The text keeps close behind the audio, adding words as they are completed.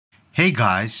Hey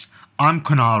guys, I'm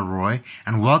Kunal Roy,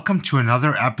 and welcome to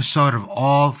another episode of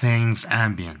All Things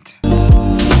Ambient.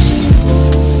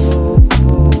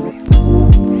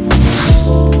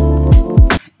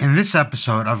 In this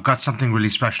episode, I've got something really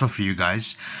special for you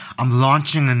guys. I'm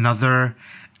launching another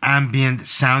ambient,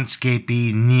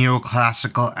 soundscapey,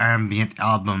 neoclassical ambient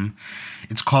album.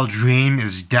 It's called Dream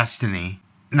is Destiny.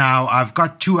 Now, I've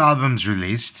got two albums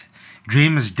released.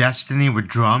 Dream is Destiny with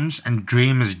drums and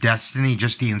Dream is Destiny,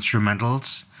 just the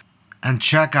instrumentals. And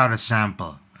check out a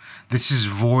sample. This is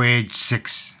Voyage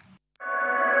 6.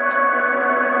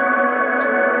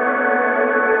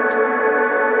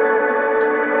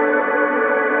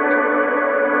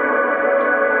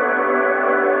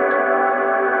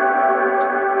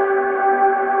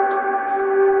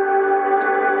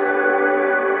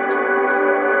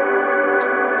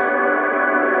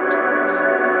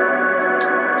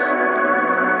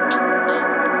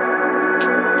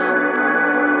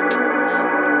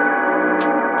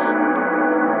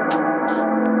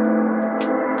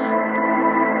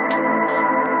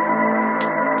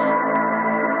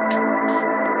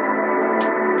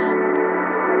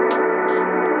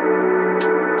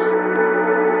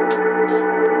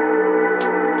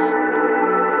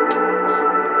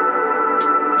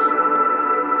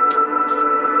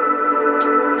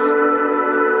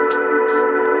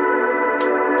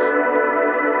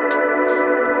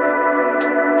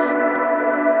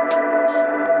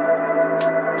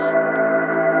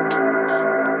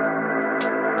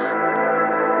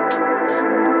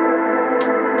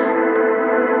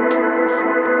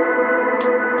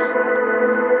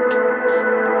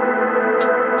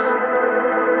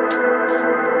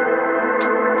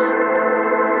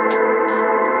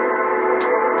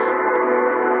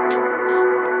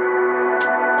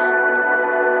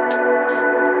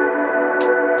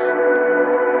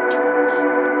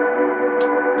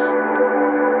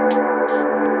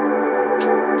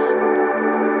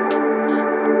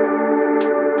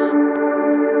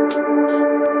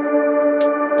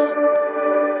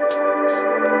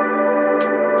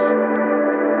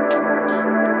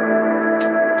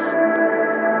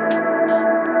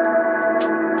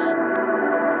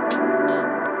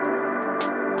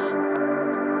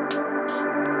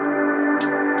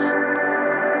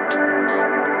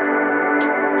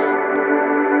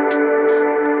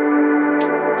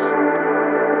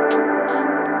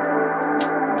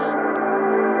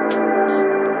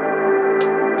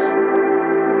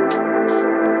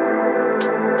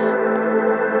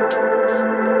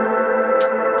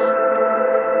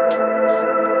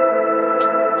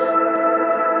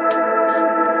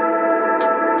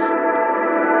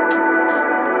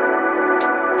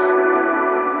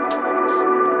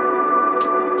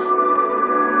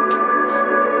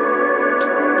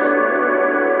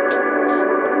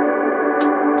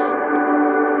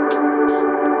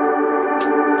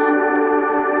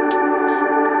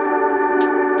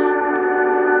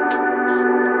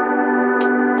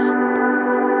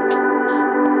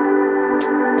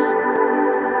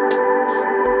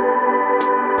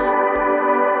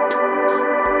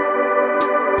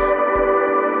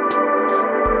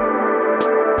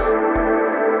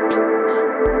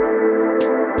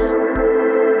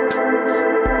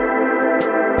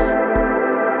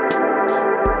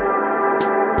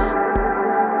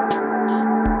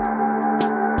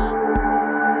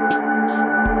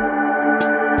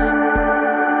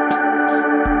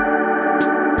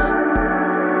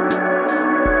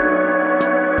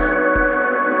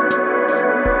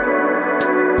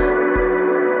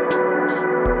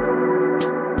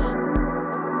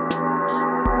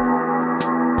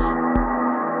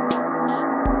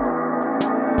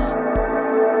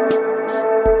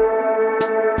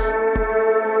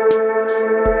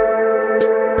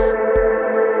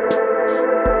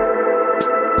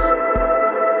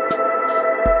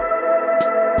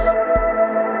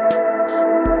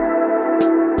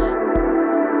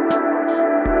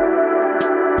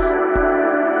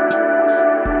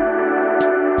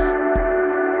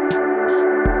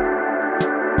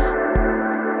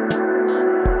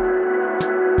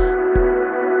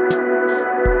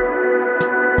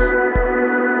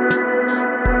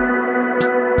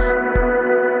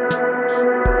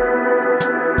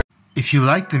 If you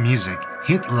like the music,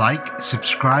 hit like,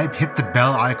 subscribe, hit the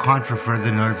bell icon for further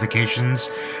notifications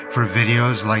for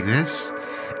videos like this,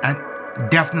 and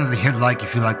definitely hit like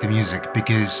if you like the music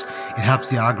because it helps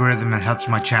the algorithm and helps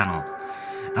my channel.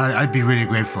 I'd be really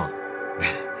grateful.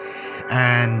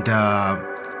 And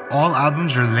all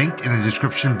albums are linked in the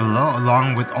description below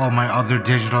along with all my other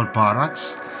digital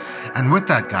products. And with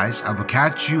that, guys, I will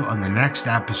catch you on the next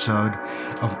episode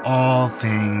of All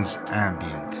Things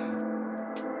Ambient.